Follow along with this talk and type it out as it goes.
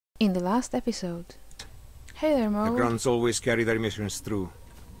In the last episode. Hey there, Mo. The grunts always carry their missions through.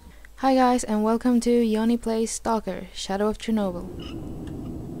 Hi guys, and welcome to Yeonni plays Stalker, Shadow of Chernobyl.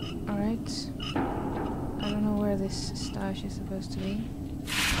 Alright. I don't know where this stash is supposed to be.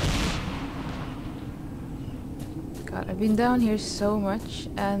 God, I've been down here so much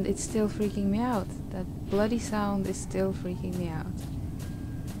and it's still freaking me out. That bloody sound is still freaking me out.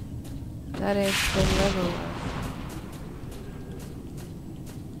 That is the level of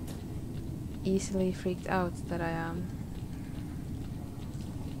easily freaked out that I am.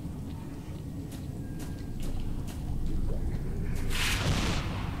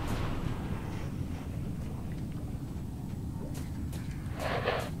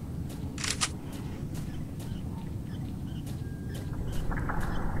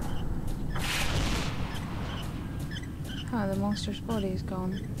 Ah, the monster's body is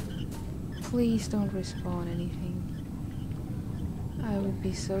gone. Please don't respawn anything. I would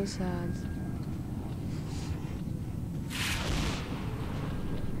be so sad.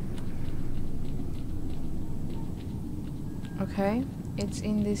 Okay, it's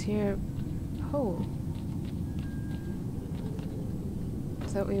in this here hole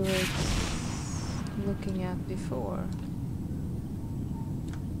that we were looking at before.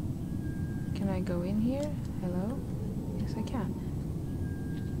 Can I go in here? Hello? Yes, I can.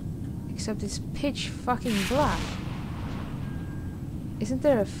 Except it's pitch fucking black. Isn't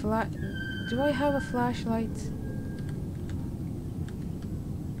there a do I have a flashlight?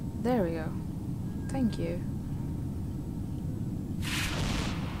 There we go. Thank you.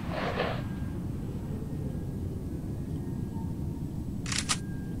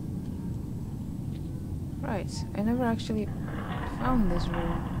 Right, I never actually found this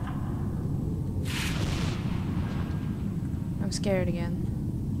room. I'm scared again.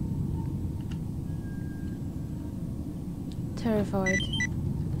 Terrified.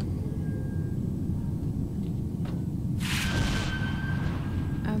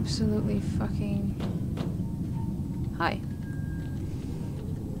 Absolutely fucking... Hi.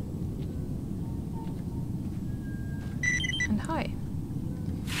 And hi.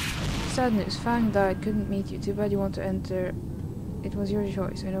 Sad news, Fang died, couldn't meet you. Too bad you want to enter. It was your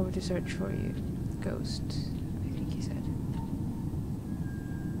choice. I know where to search for you. Ghost, I think he said.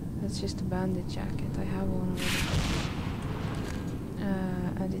 That's just a bandit jacket. I have one already.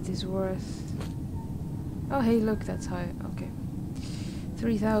 And it is worth... Oh hey, look, that's high. Okay.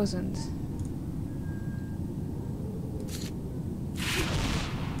 3,000.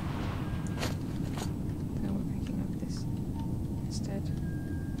 Then we're picking up this instead.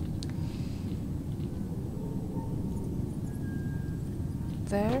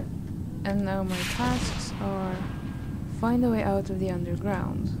 There. And now my tasks are find a way out of the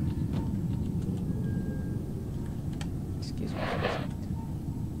underground. Excuse me for a second.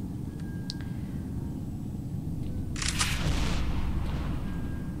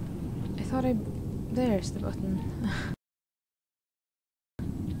 I thought there's the button.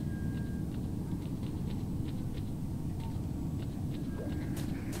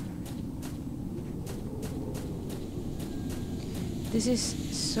 This is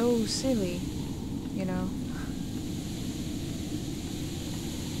so silly, you know.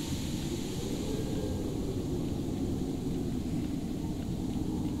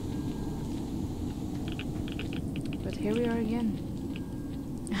 But here we are again.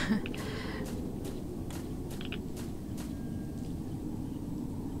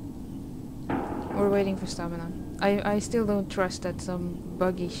 We're waiting for stamina. I still don't trust that some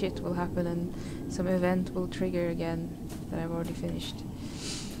buggy shit will happen and some event will trigger again that I've already finished.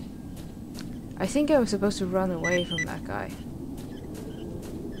 I think I was supposed to run away from that guy.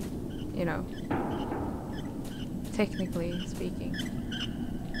 You know. Technically speaking.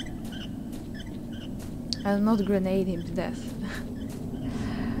 I'll not grenade him to death.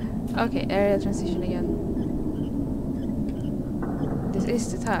 Okay, area transition again. This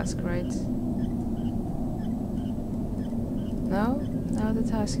is the task, right? No? Now the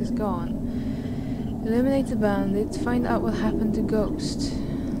task is gone. Eliminate the bandit, find out what happened to Ghost.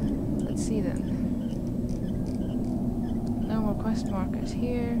 Let's see then. No more quest markers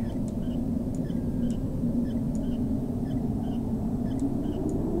here.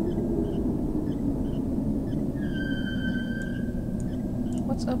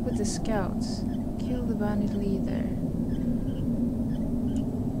 What's up with the scouts? Kill the bandit leader.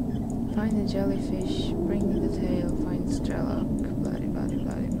 Find the jellyfish, bring me the tail, find S.T.A.L.K.E.R, blah blah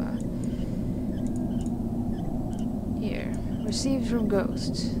blah blah. Here. Received from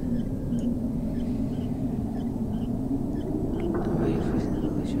Ghost.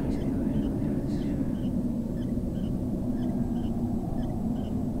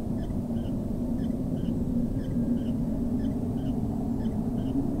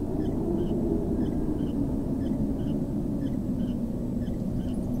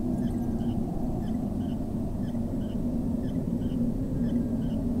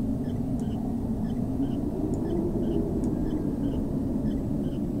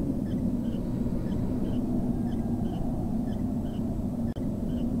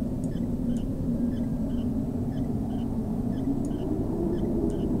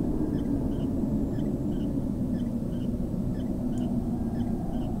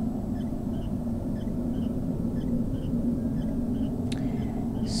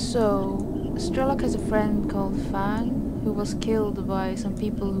 So, S.T.A.L.K.E.R has a friend called Fang who was killed by some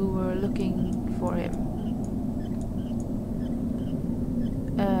people who were looking for him.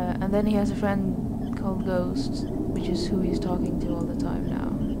 And then he has a friend called Ghost, which is who he's talking to all the time now.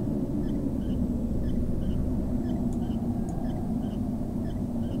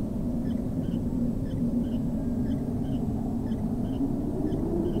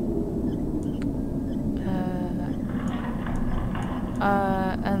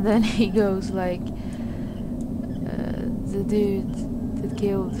 And then he goes like, the dude that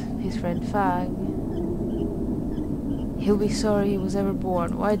killed his friend Fang, he'll be sorry he was ever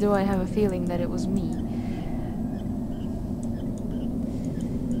born. Why do I have a feeling that it was me?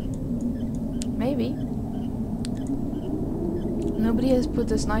 Maybe. Nobody has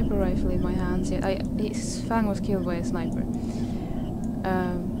put a sniper rifle in my hands yet. Fang was killed by a sniper.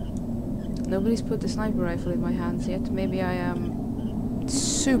 Nobody's put a sniper rifle in my hands yet. Maybe I am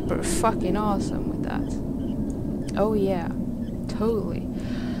super fucking awesome with that. Oh yeah, totally.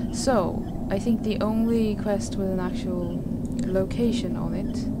 So, I think the only quest with an actual location on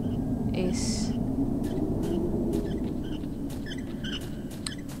it is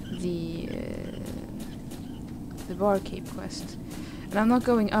the barkeep quest. And I'm not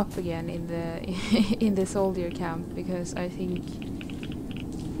going up again in the in the soldier camp because I think,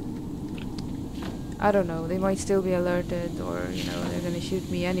 I don't know, they might still be alerted, or you know, they're gonna shoot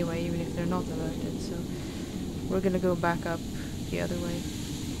me anyway even if they're not alerted, so we're gonna go back up the other way.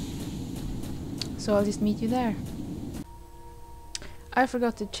 So I'll just meet you there. I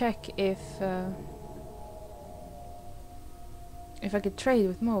forgot to check if I could trade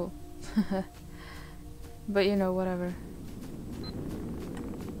with Mo. But you know, whatever.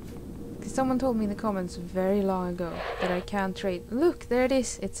 Someone told me in the comments very long ago that I can't trade. Look, there it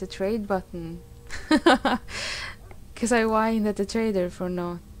is. It's a trade button. Because I whined at the trader for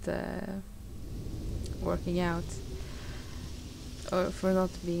not working out. Or for not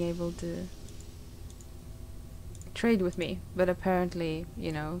being able to trade with me. But apparently,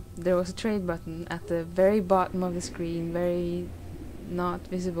 you know, there was a trade button at the very bottom of the screen, very not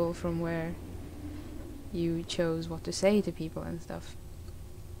visible from where you chose what to say to people and stuff.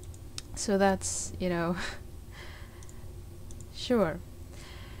 So that's, you know, sure.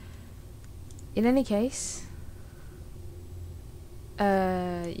 In any case,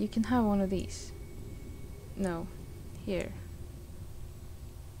 you can have one of these. No, here.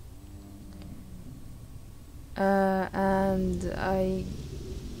 And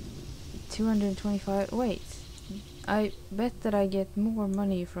 225, wait. I bet that I get more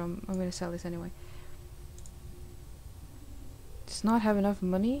money from, I'm gonna sell this anyway. Does not have enough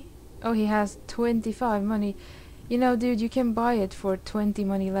money? Oh, he has 25 money. You know, dude, you can buy it for 20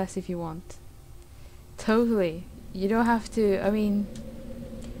 money less if you want. Totally. You don't have to, I mean,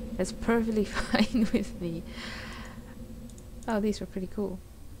 that's perfectly fine with me. Oh, these were pretty cool.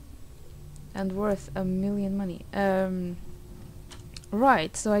 And worth 1 million money.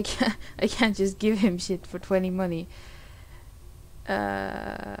 Right, so I can't just give him shit for 20 money.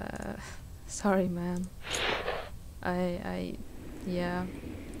 Sorry, man. Yeah,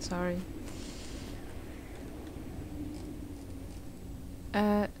 sorry.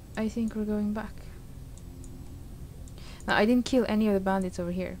 I think we're going back. Now, I didn't kill any of the bandits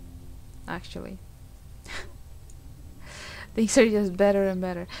over here, actually. Things are just better and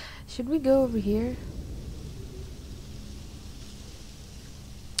better. Should we go over here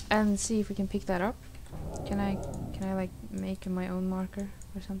and see if we can pick that up? Can I like make my own marker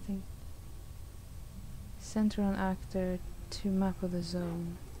or something? Center on actor to map of the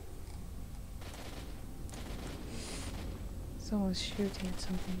zone. Someone's shooting at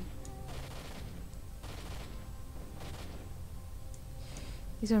something.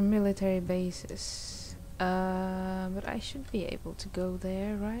 These are military bases. But I should be able to go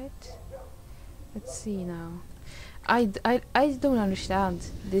there, right? Let's see now. I don't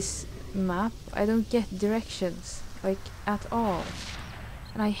understand this map. I don't get directions, like, at all.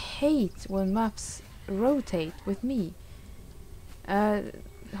 And I hate when maps rotate with me.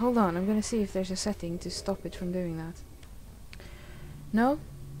 Hold on, I'm gonna see if there's a setting to stop it from doing that. No?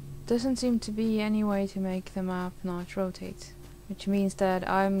 Doesn't seem to be any way to make the map not rotate. Which means that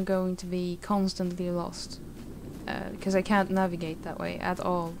I'm going to be constantly lost. Because I can't navigate that way at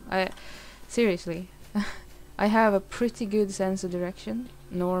all. Seriously. I have a pretty good sense of direction,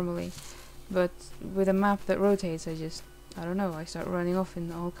 normally. But with a map that rotates, I don't know, I start running off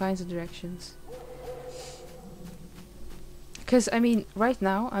in all kinds of directions. Because, I mean, right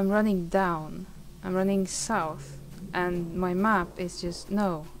now, I'm running down. I'm running south. And my map is just...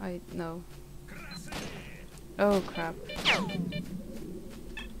 No. Oh, crap.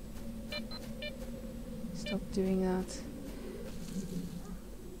 stop doing that.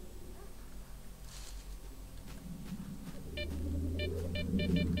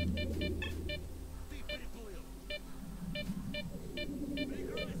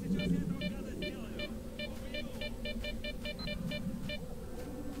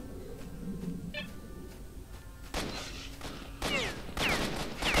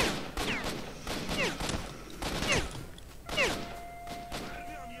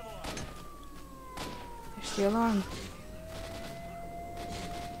 There's the alarm.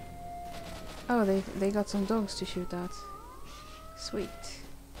 Oh, they got some dogs to shoot at. Sweet.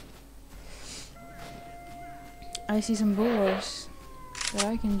 I see some boars that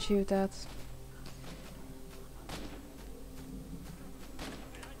I can shoot at.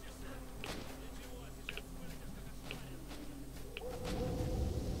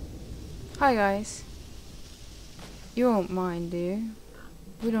 Hi guys. You won't mind, do you?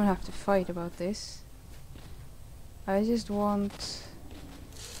 We don't have to fight about this. I just want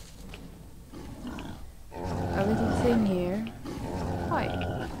a little thing here. Hi.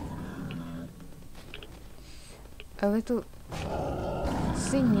 A little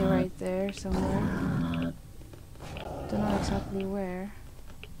thing right there somewhere. Don't know exactly where.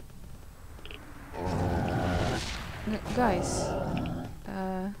 Guys,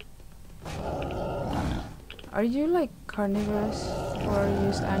 are you like carnivorous, or are you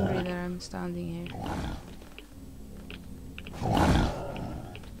just angry that I'm standing here?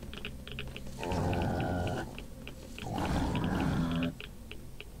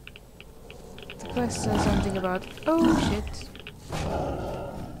 The quest says something about... Oh shit!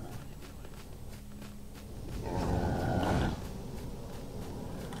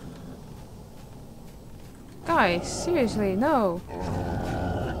 Guys, seriously, no!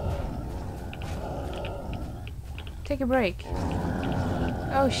 Take a break.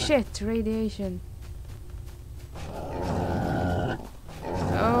 Oh shit, radiation.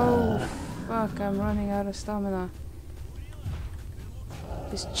 Oh fuck, I'm running out of stamina.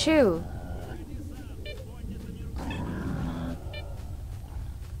 Just chill.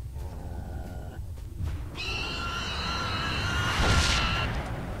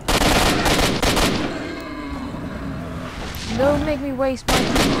 Don't make me waste my...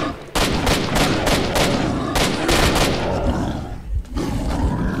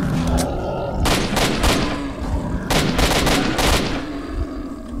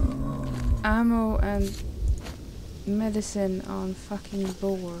 ammo and medicine on fucking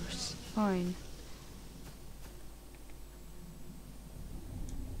boars. Fine.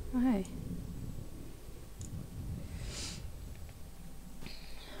 Oh, hey.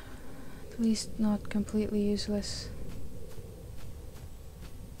 At least not completely useless.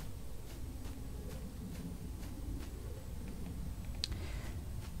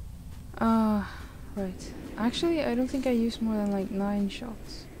 Right. Actually, I don't think I used more than like 9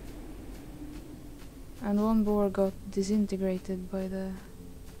 shots. And one boar got disintegrated by the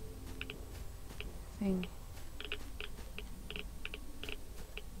thing.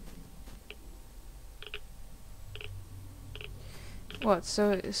 What?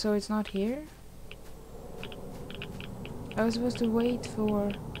 So it's not here? I was supposed to wait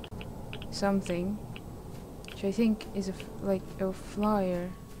for something, which I think is like a flyer.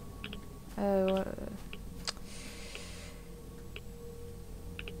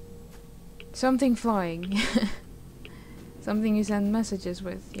 Something flying. Something you send messages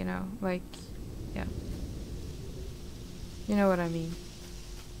with, you know, like, yeah. You know what I mean.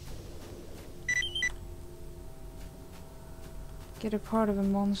 Get a part of a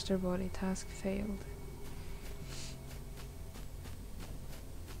monster body, task failed.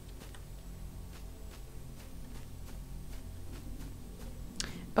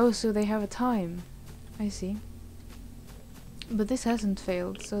 Oh, so they have a time. I see. But this hasn't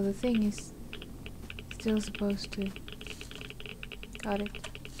failed, so the thing is still supposed to... Got it.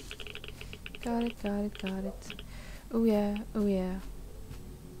 Got it, got it, got it. Oh yeah, oh yeah.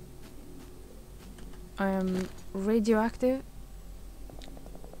 I am radioactive,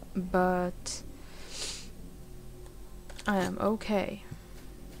 but I am okay.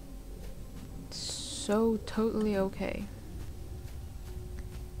 So totally okay.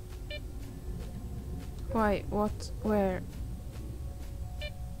 Why? What? Where?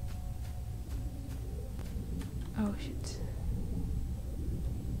 Oh shit.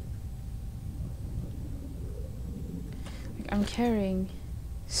 Like, I'm carrying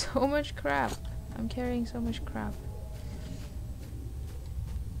so much crap. I'm carrying so much crap.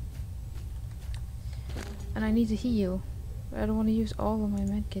 And I need to heal. But I don't want to use all of my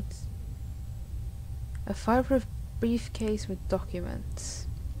medkits. A fireproof briefcase with documents.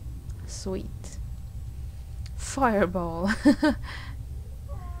 Sweet. Fireball.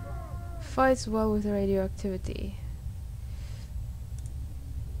 Fights well with radioactivity.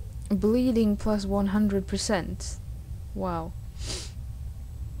 Bleeding plus 100%. Wow.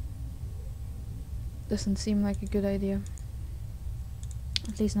 Doesn't seem like a good idea.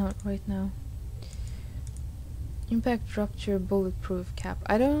 At least not right now. Impact rupture bulletproof cap.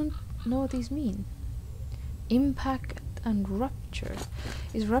 I don't know what these mean. Impact and rupture.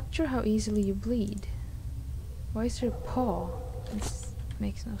 Is rupture how easily you bleed? Why is there a paw? This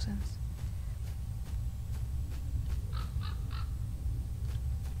makes no sense.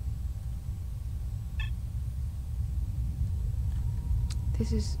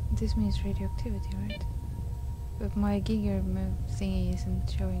 This means radioactivity, right? But my Giger thingy isn't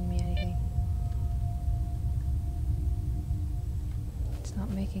showing me anything. It's not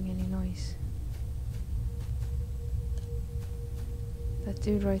making any noise. That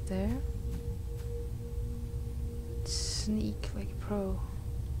dude right there. Sneak like a pro.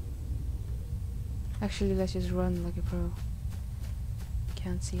 Actually, let's just run like a pro.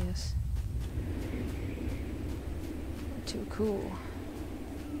 Can't see us. Too cool.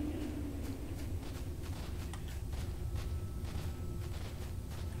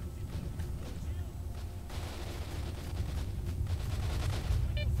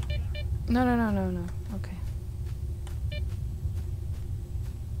 No. Okay.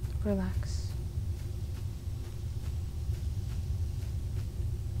 Relax.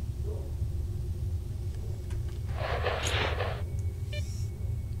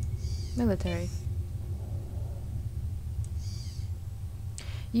 Military.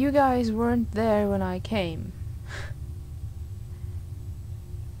 You guys weren't there when I came.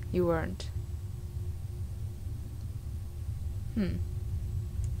 You weren't.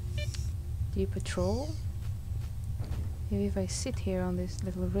 Do you patrol? Maybe if I sit here on this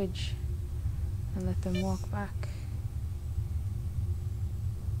little ridge and let them walk back.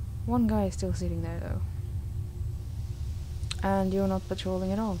 One guy is still sitting there though. And you're not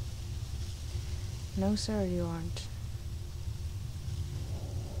patrolling at all. No sir, you aren't.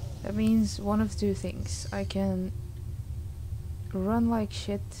 That means one of two things. I can run like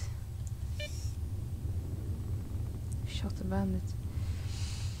shit. Shot the bandit.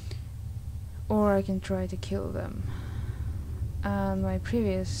 Or I can try to kill them. And my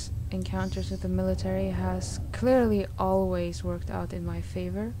previous encounters with the military has clearly always worked out in my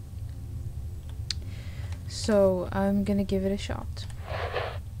favor. So I'm gonna give it a shot.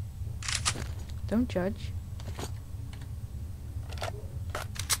 Don't judge.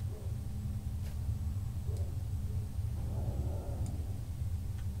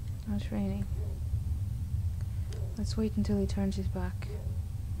 Oh, it's raining. Let's wait until he turns his back.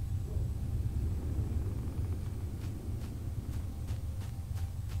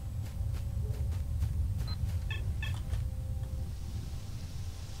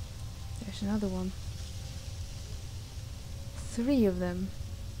 There's another one. 3 of them.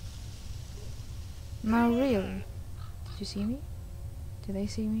 Now really? Did you see me? Did they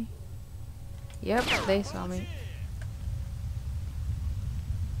see me? Yep, they saw me.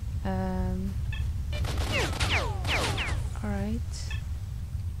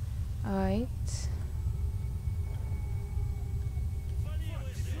 Alright.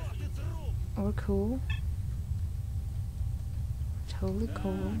 We're cool. Totally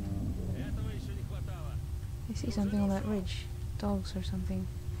cool. I see something on that ridge. Dogs or something.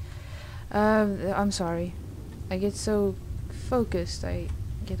 I'm sorry. I get so focused, I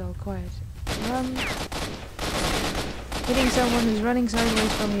get all quiet. Hitting someone who's running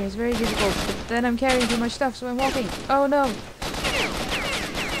sideways from you is very difficult, but then I'm carrying too much stuff, so I'm walking. Oh no!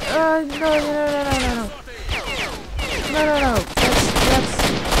 No. That's...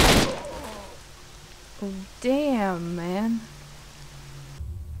 Oh, damn, man.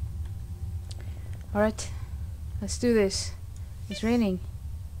 Alright. Let's do this. It's raining.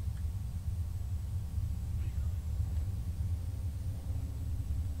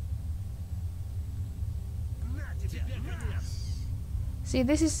 See,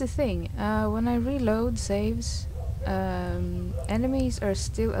 this is the thing. When I reload saves, enemies are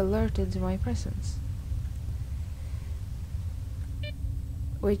still alerted to my presence,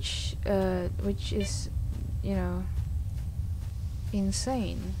 which is, you know,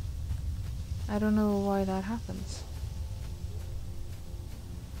 insane. I don't know why that happens.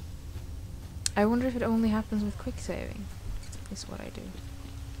 I wonder if it only happens with quick saving. Is what I do.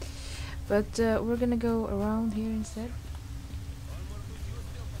 But we're gonna go around here instead.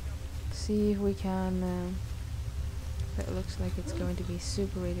 See if we can. That looks like it's going to be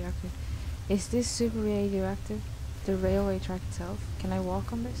super radioactive. Is this super radioactive? The railway track itself? Can I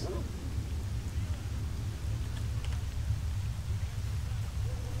walk on this?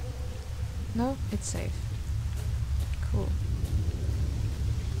 No, it's safe. Cool.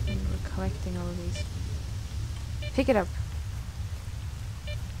 And we're collecting all of these. Pick it up.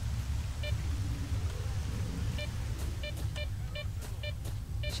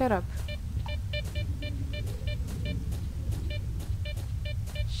 Shut up.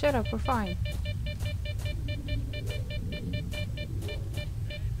 Shut up, we're fine.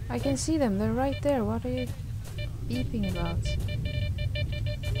 I can see them, they're right there. What are you beeping about?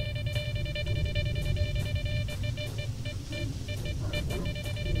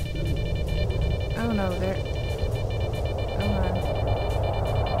 Oh no, they're... Oh man.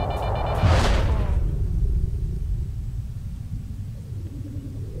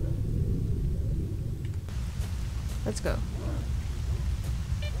 Let's go.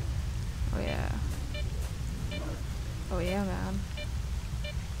 Oh yeah. Oh yeah, man.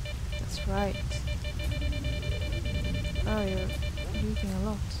 That's right. Oh, you're beeping a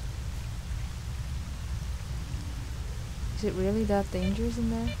lot. Is it really that dangerous in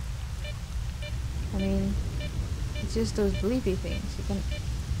there? I mean, it's just those bleepy things. You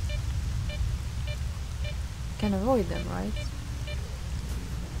can avoid them, right?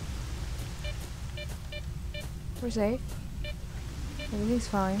 We're safe. Everything's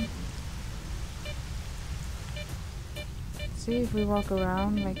fine. See if we walk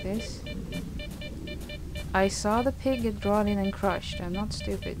around like this. I saw the pig get brought in and crushed. I'm not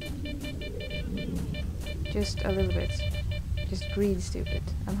stupid. Just a little bit. Just greed stupid.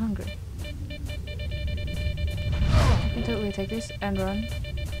 I'm hungry. I can totally take this and run.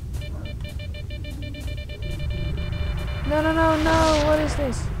 No, no, no, no! What is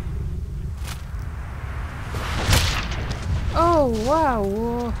this? Oh, wow!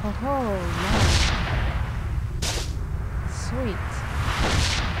 Whoa, ho, ho, nice. Sweet.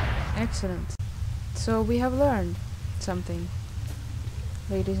 Excellent. So we have learned something,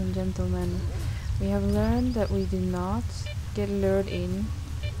 ladies and gentlemen. We have learned that we do not get lured in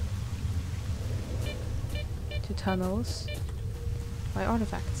to tunnels by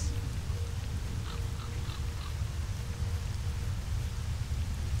artifacts.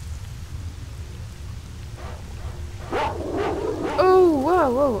 Oh,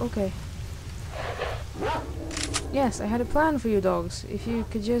 whoa, whoa, okay. Yes, I had a plan for you dogs. If you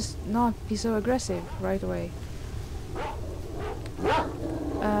could just not be so aggressive right away.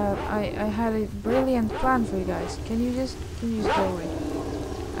 I had a brilliant plan for you guys. Can you just go away?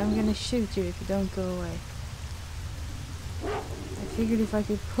 I'm gonna shoot you if you don't go away. I figured if I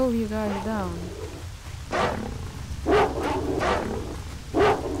could pull you guys down.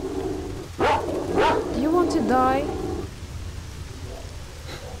 Do you want to die?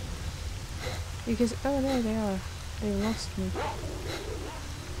 Because, oh, there they are. They lost me.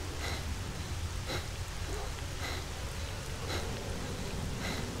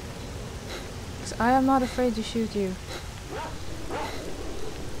 I am not afraid to shoot you.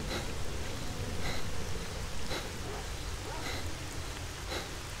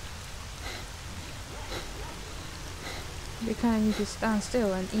 You kind of need to stand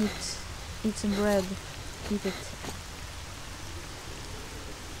still and eat some bread. Eat it.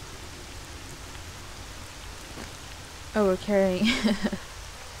 Oh, we're carrying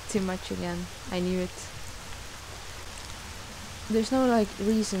too much again. I knew it. There's no like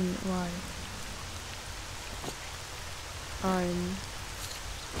reason why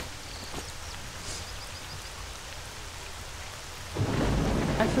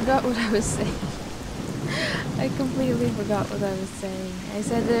I forgot what I was saying. I completely forgot what I was saying. I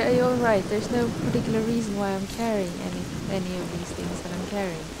said, you're right, there's no particular reason why I'm carrying any of these things that I'm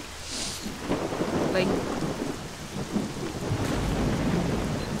carrying. Like,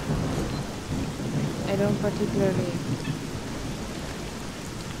 I don't particularly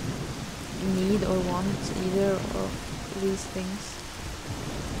need or want either of these things.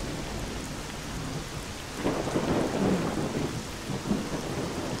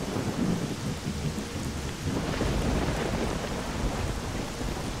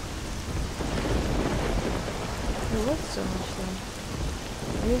 There was so much though.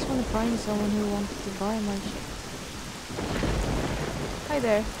 I just want to find someone who wants to buy my shit. Hi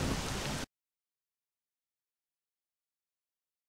there.